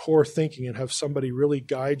 of poor thinking and have somebody really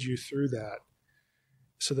guide you through that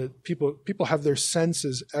so that people have their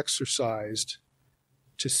senses exercised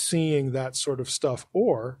to seeing that sort of stuff.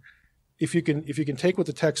 Or if you can take what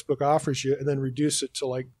the textbook offers you and then reduce it to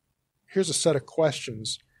like, here's a set of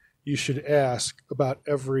questions you should ask about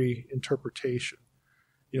every interpretation.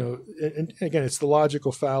 And again, it's the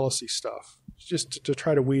logical fallacy stuff. It's just to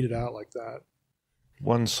try to weed it out like that.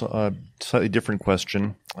 One slightly different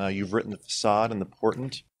question. You've written the facade and the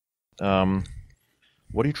portent.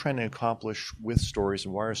 What are you trying to accomplish with stories,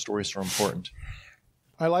 and why are stories so important?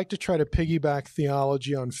 I like to try to piggyback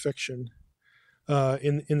theology on fiction.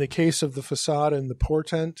 In the case of the facade and the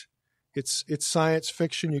portent, it's science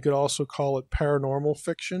fiction. You could also call it paranormal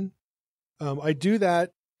fiction. I do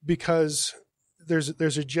that because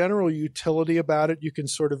there's a general utility about it. You can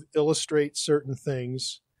sort of illustrate certain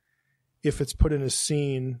things if it's put in a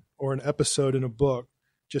scene or an episode in a book,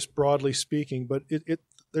 just broadly speaking. But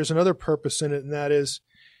there's another purpose in it, and that is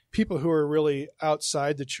people who are really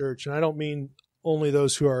outside the church. And I don't mean only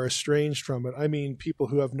those who are estranged from it. I mean people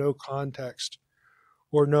who have no context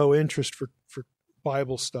or no interest for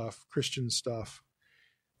Bible stuff, Christian stuff.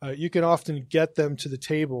 You can often get them to the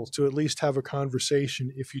table to at least have a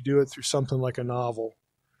conversation if you do it through something like a novel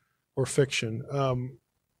or fiction.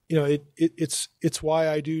 It's why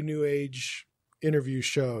I do New Age interview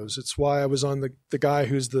shows. It's why I was on the guy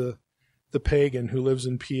who's the pagan who lives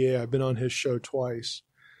in PA. I've been on his show twice.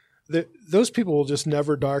 Those people will just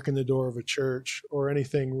never darken the door of a church or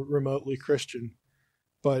anything remotely Christian.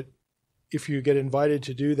 But if you get invited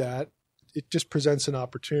to do that, it just presents an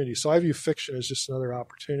opportunity. So I view fiction as just another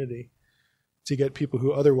opportunity to get people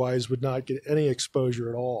who otherwise would not get any exposure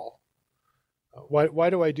at all. Why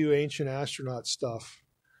do I do ancient astronaut stuff,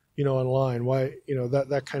 online? Why,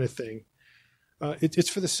 that kind of thing. It's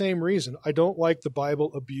for the same reason. I don't like the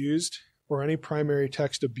Bible abused or any primary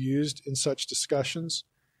text abused in such discussions.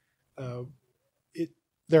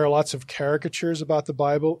 There are lots of caricatures about the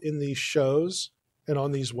Bible in these shows and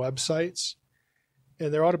on these websites.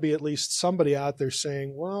 And there ought to be at least somebody out there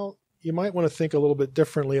saying, well, you might want to think a little bit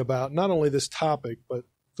differently about not only this topic, but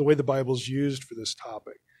the way the Bible's used for this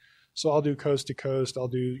topic. So I'll do Coast to Coast. I'll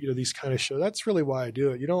do, these kind of shows. That's really why I do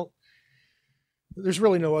it. There's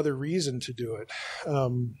really no other reason to do it. A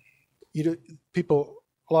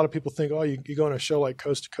lot of people think, oh, you go on a show like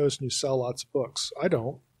Coast to Coast and you sell lots of books. I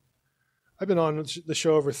don't. I've been on the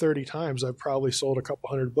show over 30 times. I've probably sold a couple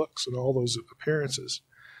hundred books in all those appearances.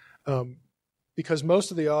 Because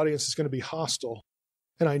most of the audience is going to be hostile,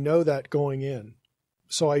 and I know that going in.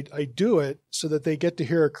 So I do it so that they get to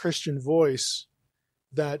hear a Christian voice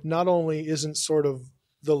that not only isn't sort of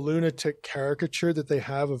the lunatic caricature that they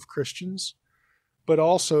have of Christians, but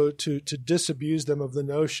also to disabuse them of the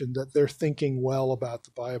notion that they're thinking well about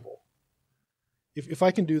the Bible. If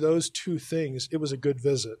I can do those two things, it was a good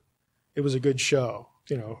visit. It was a good show.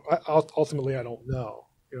 Ultimately, I don't know.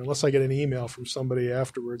 Unless I get an email from somebody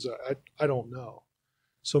afterwards, I don't know.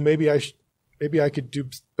 So maybe I could do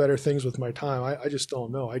better things with my time. I just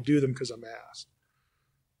don't know. I do them because I'm asked.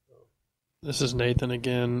 This is Nathan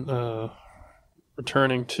again,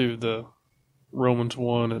 returning to the Romans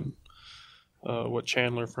 1 and what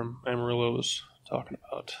Chandler from Amarillo was talking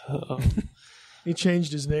about. He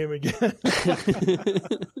changed his name again.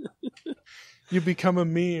 You become a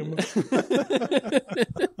meme.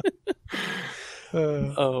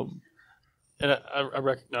 And I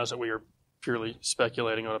recognize that we are purely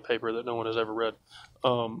speculating on a paper that no one has ever read.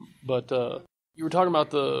 But you were talking about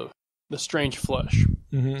the strange flesh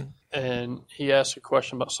and he asked a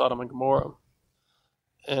question about Sodom and Gomorrah.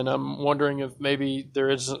 And I'm wondering if maybe there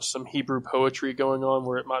isn't some Hebrew poetry going on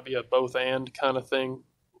where it might be a both and kind of thing,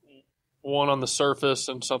 one on the surface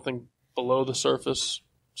and something below the surface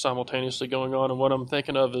simultaneously going on. And what I'm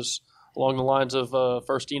thinking of is along the lines of 1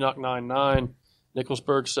 Enoch 9:9.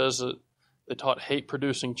 Nicholsburg says that they taught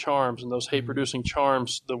hate-producing charms, and those hate-producing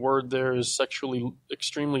charms, the word there is sexually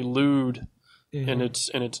extremely lewd in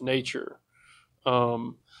its nature.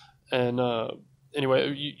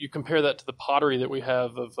 Anyway, you compare that to the pottery that we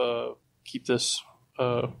have of keep this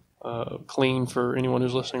clean for anyone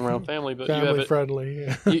who's listening around family, but family you have friendly.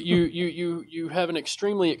 Yeah. you have an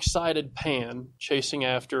extremely excited Pan chasing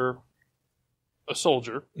after a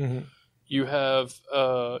soldier. You have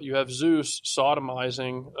Zeus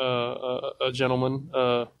sodomizing a gentleman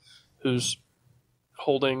who's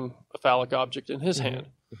holding a phallic object in his hand.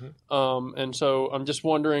 And so I'm just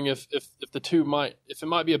wondering if the two might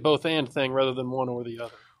be a both and thing rather than one or the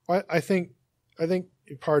other. I think,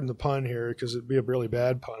 pardon the pun here, because it'd be a really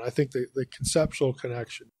bad pun. I think the conceptual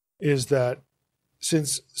connection is that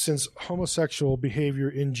since homosexual behavior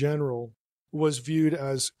in general was viewed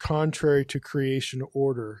as contrary to creation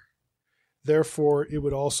order, therefore it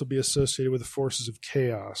would also be associated with the forces of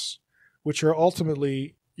chaos, which are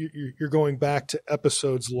ultimately, you're going back to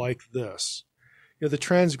episodes like this. The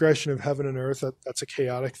transgression of heaven and earth, that's a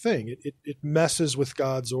chaotic thing. It messes with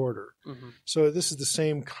God's order. So this is the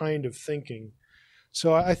same kind of thinking.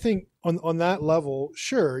 So I think on that level,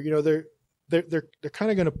 sure, they're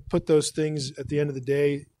kind of going to put those things at the end of the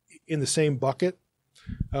day in the same bucket,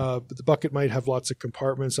 but the bucket might have lots of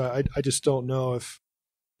compartments. I just don't know if,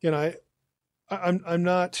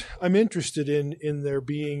 I'm interested in there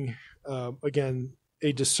being, again,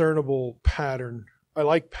 a discernible pattern. I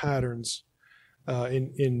like patterns.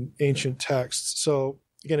 In ancient texts. So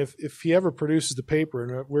again, if he ever produces the paper,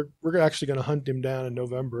 and we're actually going to hunt him down in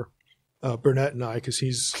November, Burnett and I, because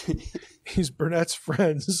he's Burnett's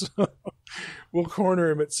friend. So we'll corner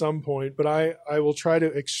him at some point. But I will try to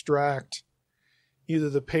extract either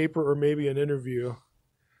the paper or maybe an interview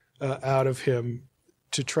out of him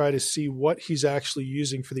to try to see what he's actually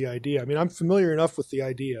using for the idea. I mean, I'm familiar enough with the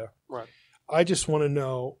idea. Right. I just want to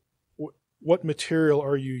know, what material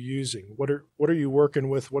are you using? What are you working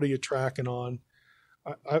with? What are you tracking on?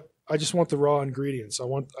 I just want the raw ingredients. I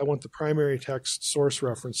want the primary text source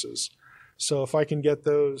references. So if I can get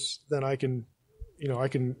those, then I can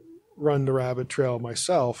run the rabbit trail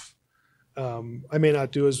myself. I may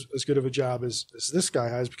not do as good of a job as this guy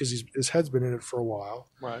has because his head's been in it for a while.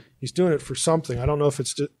 Right. He's doing it for something. I don't know if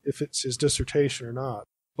it's his dissertation or not,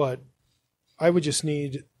 but I would just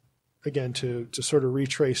need, again, to sort of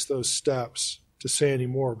retrace those steps to say any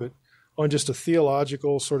more. But on just a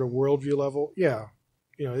theological sort of worldview level,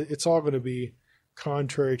 it's all going to be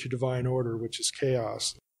contrary to divine order, which is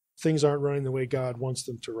chaos. Things aren't running the way God wants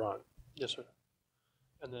them to run. Yes, sir.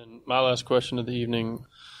 And then my last question of the evening,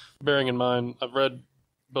 bearing in mind, I've read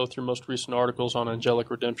both your most recent articles on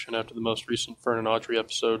angelic redemption after the most recent Fern and Audrey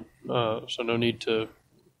episode, so no need to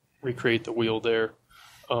recreate the wheel there,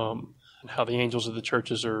 and how the angels of the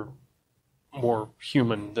churches are more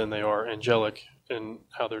human than they are angelic, and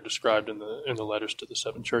how they're described in the letters to the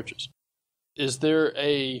seven churches. Is there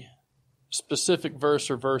a specific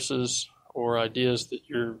verse or verses or ideas that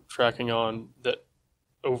you're tracking on that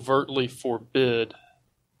overtly forbid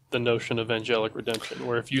the notion of angelic redemption,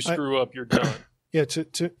 where if you screw up, you're done? Yeah,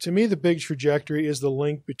 to me, the big trajectory is the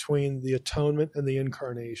link between the atonement and the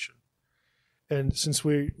incarnation. And since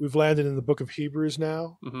we've landed in the book of Hebrews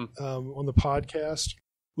now on the podcast,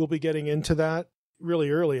 we'll be getting into that really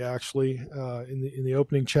early, actually, in the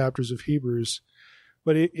opening chapters of Hebrews.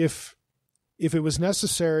 But if it was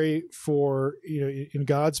necessary for, in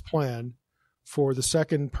God's plan, for the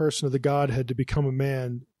second person of the Godhead to become a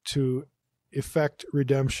man to effect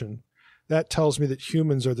redemption, that tells me that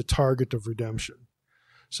humans are the target of redemption.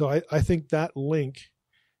 So I think that link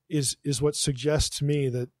is what suggests to me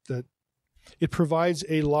that it provides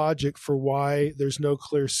a logic for why there's no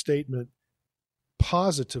clear statement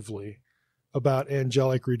positively about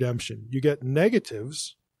angelic redemption. You get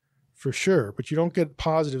negatives for sure, but you don't get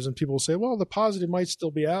positives, and people will say, well, the positive might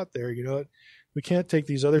still be out there. We can't take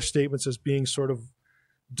these other statements as being sort of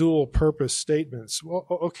dual purpose statements. Well,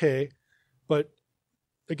 okay, but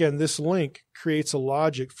again, this link creates a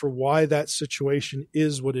logic for why that situation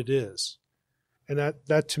is what it is. And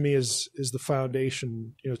that to me is the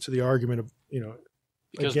foundation, to the argument of,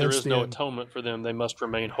 because there is no atonement for them, they must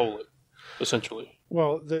remain holy, essentially.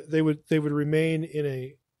 Well, they would remain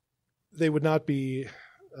they would not be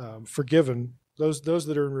forgiven. Those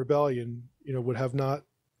that are in rebellion, would have not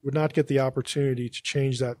would not get the opportunity to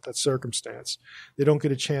change that circumstance. They don't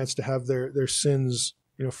get a chance to have their sins,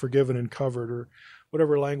 forgiven and covered, or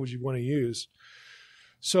whatever language you want to use.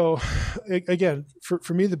 So again,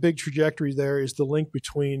 for me, the big trajectory there is the link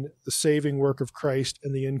between the saving work of Christ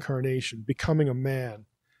and the incarnation, becoming a man,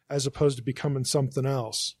 as opposed to becoming something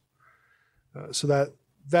else. So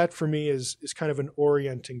that for me is kind of an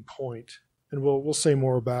orienting point, and we'll say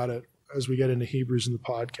more about it as we get into Hebrews in the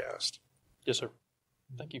podcast. Yes, sir.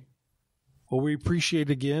 Thank you. Well, we appreciate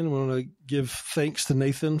it again. We want to give thanks to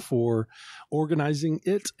Nathan for organizing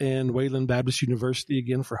it, and Wayland Baptist University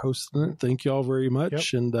again for hosting it. Thank you all very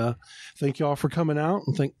much. Yep. And thank you all for coming out,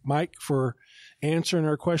 and thank Mike for answering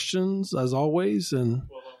our questions as always. And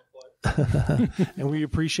and we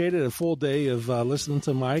appreciate it. A full day of listening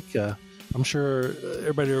to Mike. I'm sure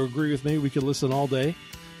everybody will agree with me. We could listen all day.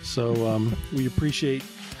 So we appreciate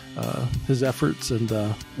his efforts. And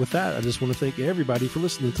with that, I just want to thank everybody for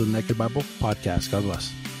listening to the Naked Bible Podcast. God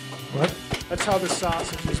bless. What? That's how the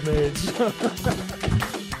sausage is made.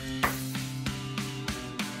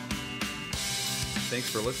 Thanks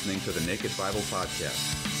for listening to the Naked Bible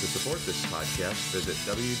Podcast. To support this podcast, visit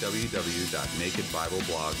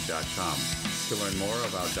www.nakedbibleblog.com. To learn more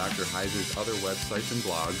about Dr. Heiser's other websites and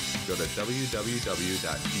blogs, go to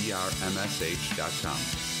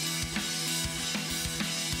www.drmsh.com.